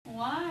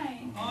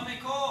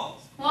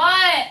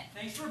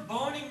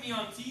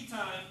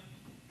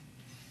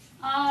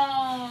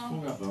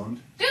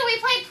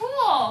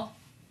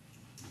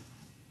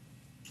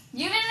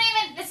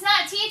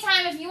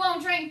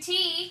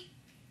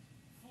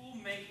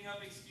making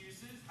up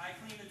excuses. I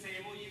clean the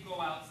table, you go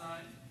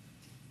outside.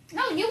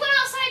 No, you went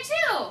outside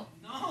too.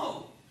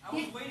 No, I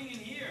was waiting in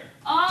here.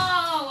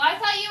 Oh, I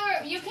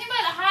thought you came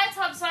by the hot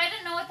tub, so I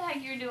didn't know what the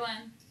heck you're doing.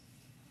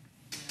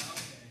 Yeah,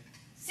 okay.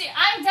 See,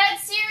 I'm dead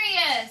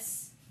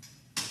serious.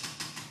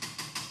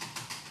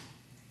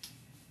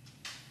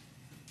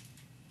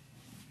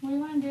 What do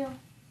you want to do?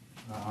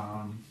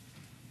 I'm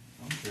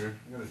sure.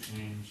 I gotta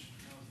change.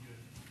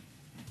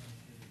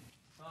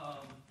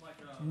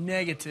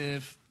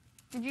 Negative.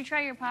 Did you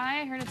try your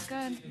pie? I heard it's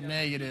good.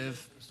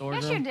 Negative.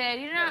 Yes, you did.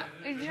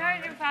 Did you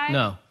try your pie?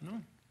 No.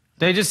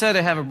 They just said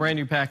they have a brand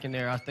new pack in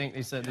there. I think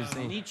they said they've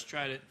seen. Nietzsche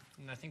tried it,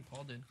 and I think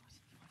Paul did.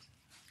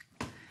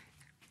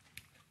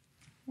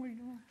 What are you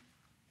doing?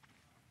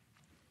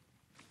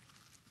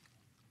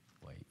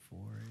 Wait for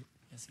it.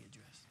 Let's get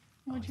dressed.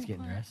 What'd He's you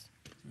getting put? dressed.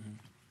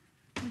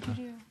 What'd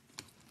you do?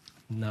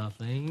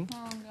 Nothing.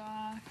 Oh,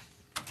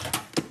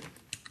 gosh.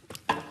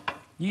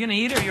 You gonna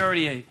eat or you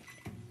already ate?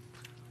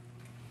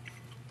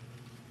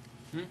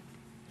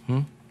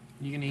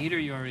 You gonna eat or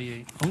you already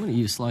ate? I'm gonna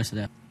eat a slice of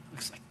that.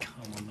 Looks like cum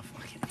on the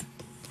fucking...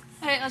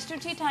 Hey, let's do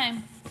tea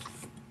time.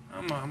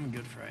 I'm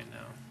good for right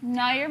now.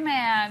 Now you're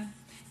mad.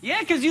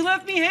 Yeah, because you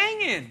left me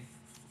hanging.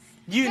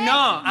 Vic,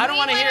 I don't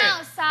want to hear it.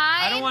 Outside,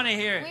 I don't want to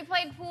hear it. We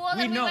played pool,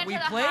 then we went to the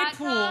played hot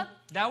pool. tub.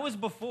 That was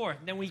before.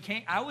 Then we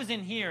came. I was in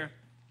here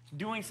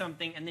doing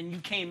something, and then you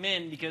came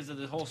in because of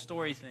the whole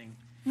story thing.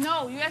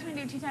 No, you asked me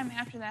to do tea time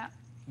after that.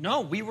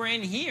 No, we were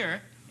in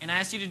here, and I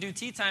asked you to do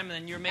tea time, and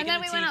then you were making the tea.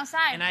 And then we went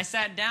outside. And I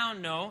sat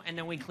down, and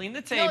then we cleaned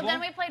the table. No,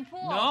 then we played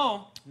pool.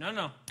 No.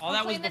 All We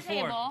that was cleaned the before.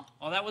 table.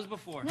 All that was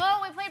before. No,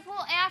 we played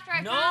pool after.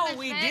 I promised, No,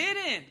 we Vic.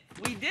 didn't.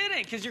 We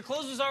didn't, because your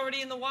clothes was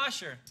already in the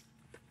washer.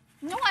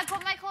 No, I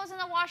put my clothes in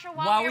the washer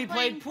while we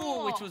playing played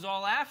pool, which was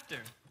all after.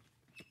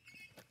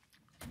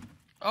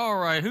 All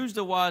right, who's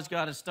the wise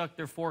guy that stuck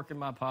their fork in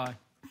my pie?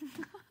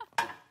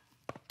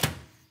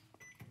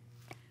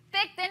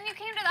 Vic, then you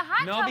came to the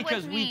hot tub No,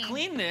 because with me. we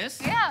cleaned this.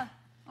 Yeah.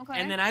 Okay.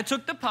 And then I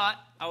took the pot.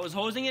 I was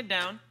hosing it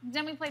down.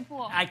 Then we played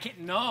pool. I can't.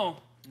 No.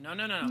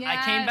 I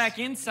Yes. came back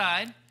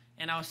inside,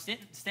 and I was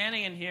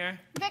standing in here.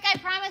 Vic, I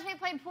promised we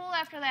played pool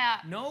after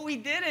that. No, we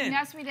didn't.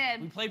 Yes, we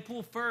did. We played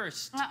pool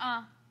first.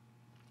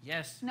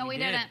 Yes. No, we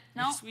did. didn't.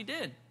 No. Yes, we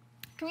did.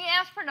 Can we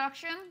ask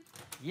production?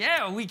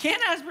 Yeah, we can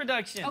ask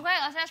production. Okay,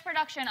 let's ask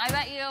production. I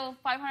bet you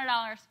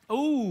 $500.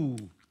 Ooh.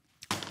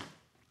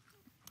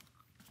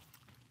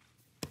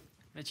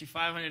 Bet you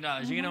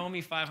 $500. You're gonna owe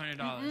me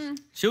 $500.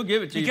 She'll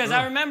give it to you. Because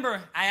I remember,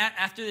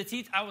 after the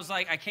teeth, I was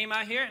like, I came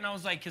out here and I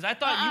was like, because I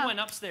thought you went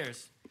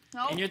upstairs.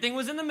 Nope. And your thing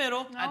was in the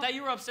middle. I Nope. thought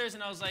you were upstairs,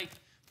 and I was like,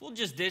 fool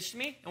just ditched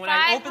me. And when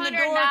I opened the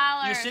door,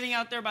 you're sitting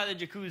out there by the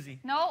jacuzzi.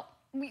 Nope.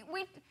 We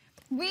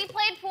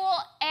played pool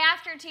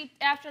after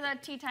the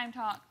tea time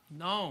talk.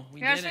 No,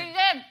 we Yes, didn't. we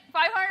did.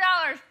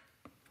 $500.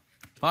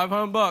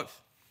 $500.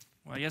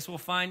 Well, I guess we'll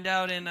find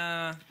out in,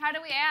 How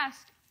do we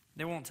ask?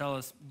 they won't tell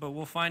us, but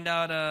we'll find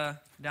out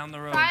down the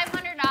road.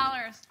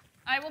 $500.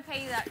 I will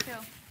pay you that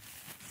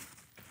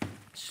too.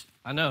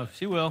 I know,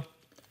 she will.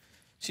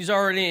 She's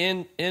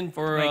already in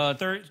for Like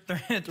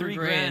three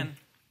grand.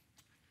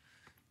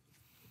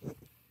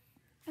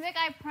 Vic,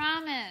 I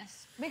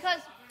promise.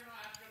 Because...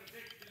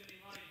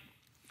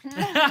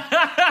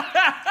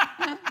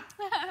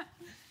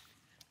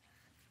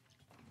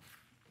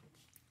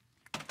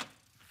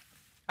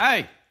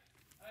 Hey.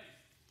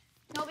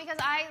 No, because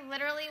I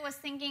literally was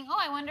thinking,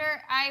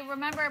 I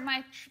remember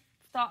my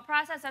thought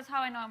process. That's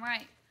how I know I'm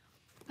right.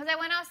 Because I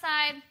went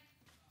outside,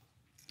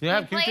 You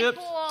have played Q-tips?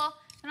 pool,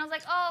 and I was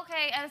like, oh,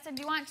 okay. And I said,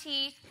 do you want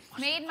tea?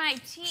 Made my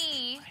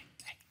tea.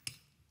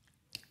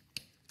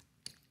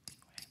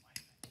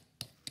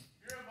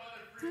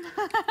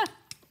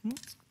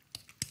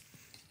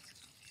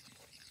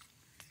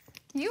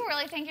 You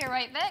really think you're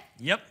right, Vic?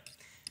 Yep.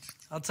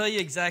 I'll tell you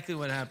exactly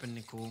what happened,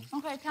 Nicole.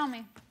 Okay, tell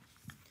me.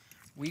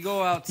 We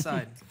go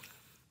outside.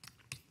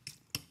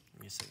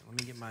 Give me a second. Let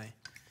me get my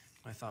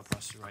thought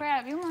process right.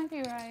 Crap, you might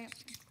be right.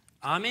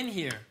 I'm in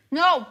here.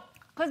 No,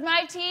 because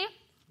my tea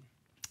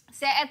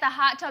sat at the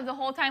hot tub the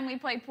whole time we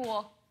played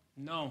pool.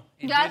 No,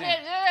 it Yes, didn't.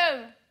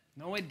 it did.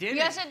 No, it didn't.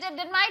 Yes, it did.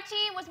 Was my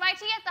tea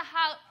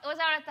was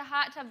out at the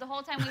hot tub the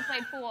whole time we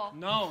played pool?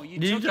 No, you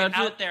Did you took it touch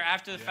out it? there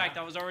after the fact.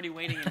 I was already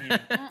waiting in here.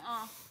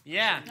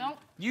 Yeah. Nope.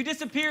 You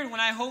disappeared when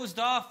I hosed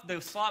off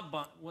the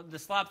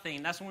slop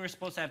thing. That's when we were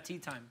supposed to have tea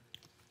time.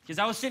 Because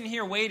I was sitting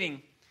here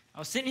waiting. I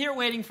was sitting here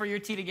waiting for your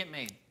tea to get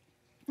made.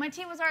 My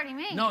tea was already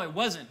made. No, it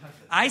wasn't.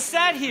 I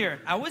sat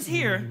here. I was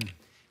here.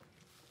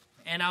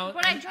 And I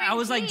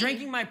was like tea.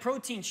 drinking my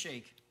protein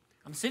shake.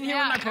 I'm sitting here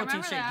Yeah, with my I protein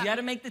remember shake. that. You had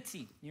to make the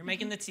tea. You're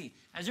making the tea.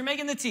 As you're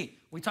making the tea,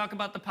 we talk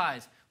about the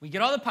pies. We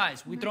get all the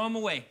pies. We throw them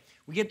away.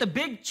 We get the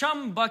big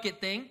chum bucket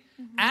thing.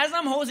 As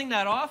I'm hosing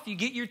that off, you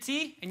get your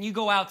tea and you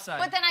go outside.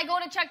 But then I go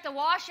to check the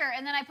washer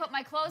and then I put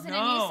my clothes in and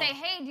No. you say,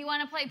 hey, do you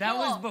want to play pool? That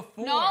was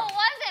before. No, it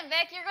wasn't,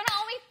 Vic. You're going to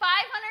owe me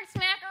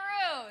 500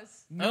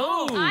 smackaroos.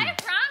 No. I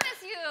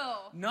promise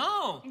you.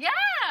 No. Yeah.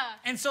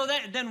 And so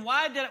then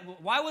why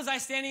was I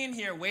standing in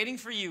here waiting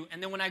for you?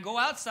 And then when I go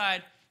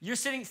outside, you're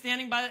sitting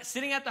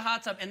at the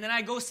hot tub, and then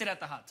I go sit at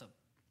the hot tub.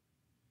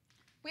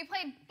 We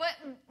played, but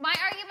my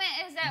argument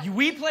is that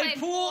We played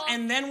pool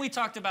and then we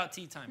talked about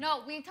tea time.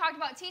 No, we talked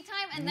about tea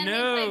time and then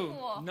we played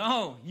pool.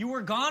 No, you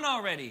were gone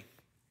already.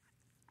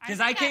 Because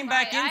I think came I'm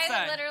back right.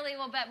 inside. I literally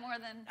will bet more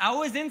than. I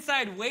was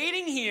inside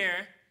waiting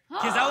here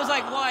because I was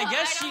like, well, I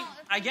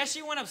I guess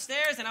she went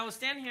upstairs and I was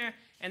standing here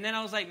and then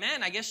I was like,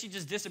 man, I guess she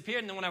just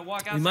disappeared. And then when I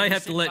walk out, We might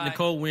have to let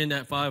Nicole win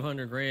that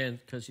 $500,000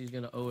 because she's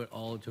gonna owe it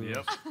all to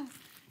us.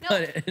 No,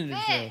 Vic,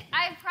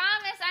 I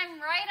promise I'm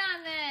right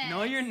on this.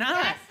 No, you're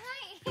not. Yes,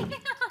 I am.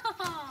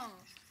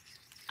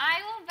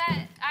 I will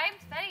bet.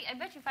 I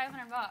bet you $500.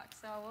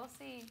 So we'll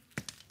see.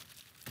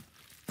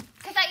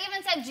 Because I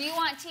even said, "Do you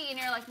want tea?" And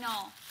you're like,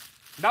 "No."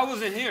 That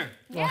wasn't here.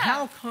 Well,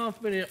 how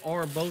confident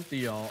are both of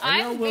y'all? Are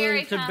y'all I'm willing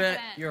very to confident.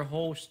 bet your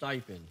whole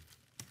stipend?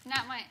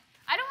 Not my.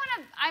 I don't want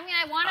to. I mean,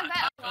 I want to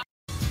bet.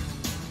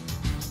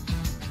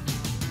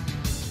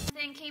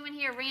 Then came in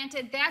here,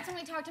 ranted. That's when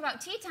we talked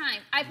about tea time.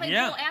 I played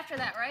pool after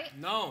that, right?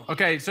 No.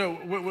 Okay, so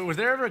was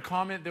there ever a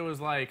comment that was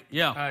like,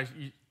 Yeah.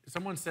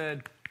 Someone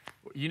said,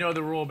 you know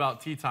the rule about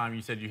tea time,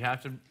 you said you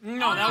have to...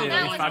 No, that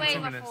that was was way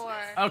 10 minutes. before.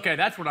 Okay,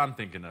 that's what I'm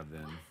thinking of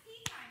then.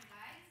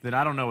 Then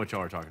I don't know what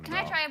y'all are talking Can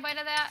about. I try a bite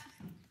of that?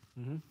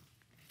 Mm-hmm.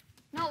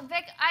 No,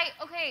 Vic,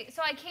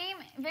 so I came,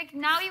 Vic,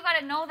 now you got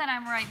to know that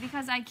I'm right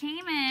because I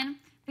came in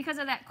because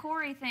of that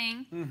Corey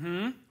thing.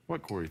 Mm-hmm.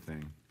 What Corey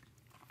thing?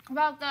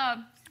 About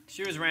the...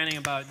 She was ranting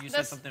about, you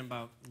said something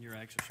about your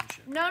ex or some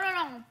shit. No.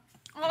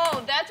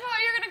 Oh, that's what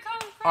you're going to come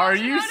across. Are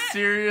you about it?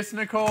 serious,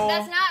 Nicole?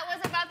 That's not,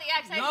 was about the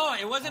ex. No,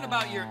 it wasn't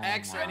about your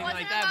ex or anything wasn't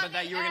like that, about but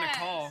that the you were going to ex.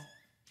 call.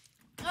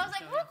 I was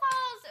like, who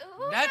calls?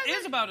 Who That doesn't-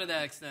 is about an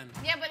ex then.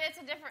 Yeah, but it's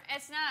a different,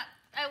 it's not,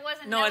 it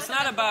wasn't. No, that it's wasn't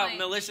not the about point.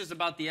 malicious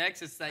about the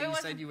ex. It's that It you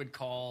wasn't- said you would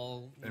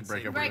call And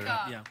break say- up Break with her.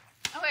 up. Yeah.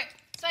 Okay,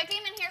 so I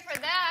came in here for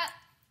that.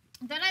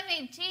 Then I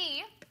made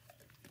tea.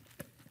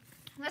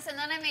 Listen,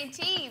 then I made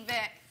tea,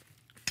 Vic.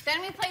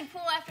 Then we played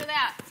pool after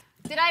that.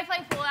 Did I play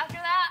pool after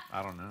that?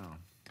 I don't know.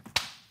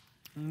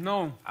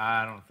 No.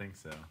 I don't think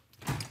so.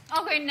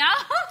 Okay, now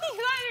you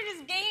guys are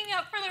just ganging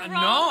up for the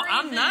wrong No, reason.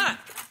 I'm not.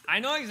 I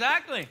know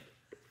exactly.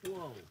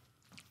 Whoa.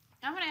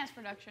 I'm going to ask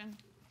production.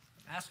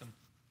 Ask him.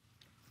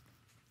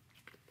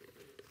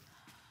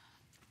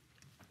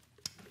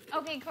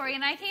 Okay, Corey,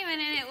 and I came in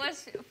and it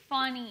was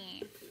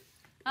funny.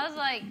 I was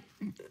like,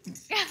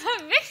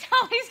 Vic's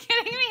always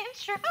getting me in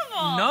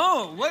trouble.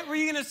 No, what were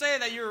you gonna say?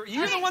 That you're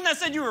the one that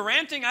said you were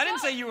ranting. I didn't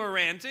say you were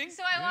ranting.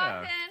 So I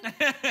walked in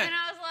and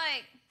I was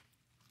like,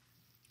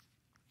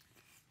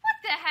 what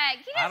the heck?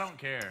 He I just, don't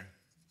care.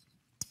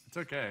 It's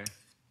okay.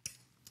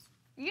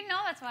 You know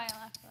that's why I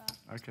left,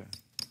 though. Okay.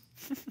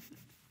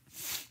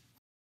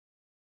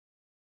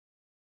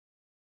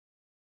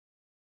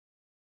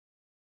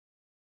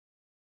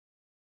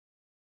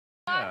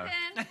 Walked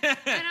in and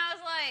I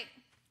was like,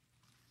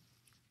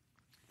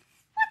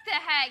 what the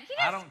heck? He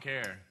just, I don't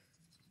care.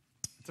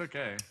 It's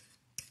okay.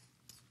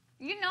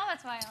 You know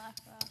that's why I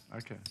left, though.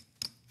 Okay.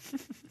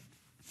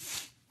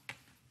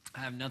 I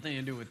have nothing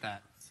to do with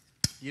that.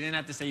 You didn't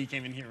have to say you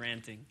came in here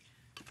ranting.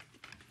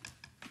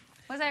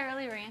 Was I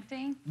really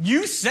ranting?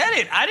 You said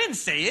it. I didn't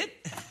say it.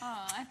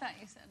 Oh, I thought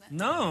you said it.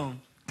 No.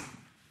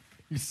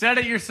 You said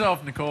it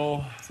yourself,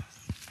 Nicole.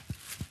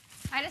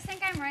 I just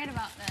think I'm right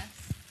about this.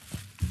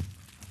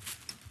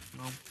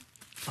 No.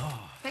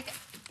 Vic,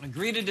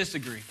 Agree to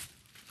disagree.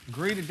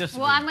 Agree to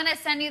disagree. well, I'm going to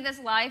send you this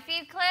live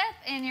feed clip,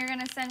 and you're going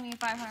to send me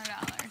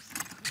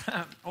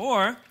 $500.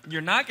 Or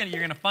you're not gonna. You're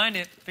gonna find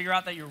it, figure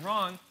out that you're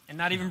wrong, and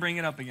not even bring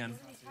it up again.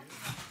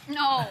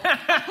 No. Oh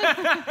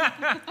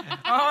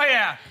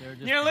yeah. They're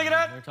just You're gonna look it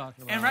up, They're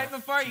talking about and right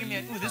before you're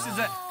gonna be like, ooh, this is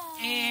a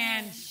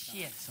and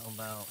shit. Something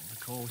about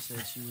Nicole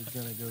said she was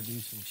gonna go do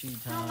some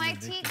cheat time. No, my and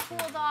Victor teeth said-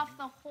 cooled off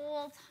the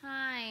whole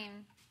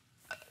time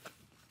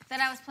that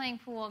I was playing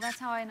pool. That's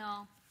how I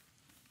know.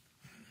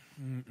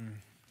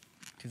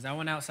 Because I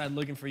went outside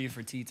looking for you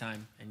for tea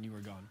time, and you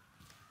were gone.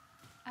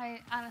 I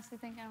honestly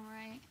think I'm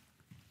right.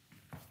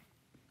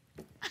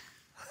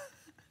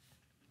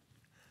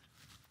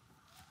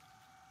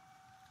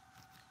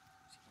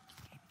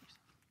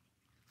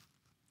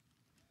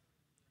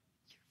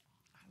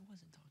 I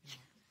wasn't talking about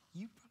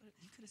you.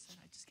 You could have said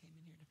I just came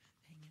in here to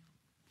hang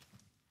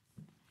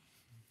out.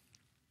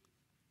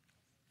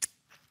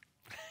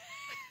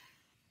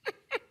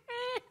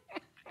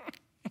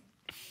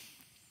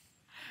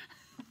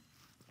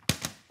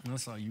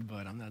 That's all you,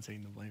 bud. I'm not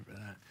taking the blame for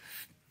that.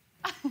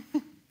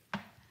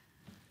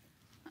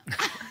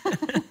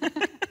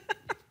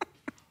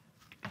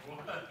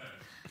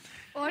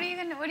 What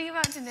are you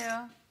about to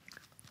do?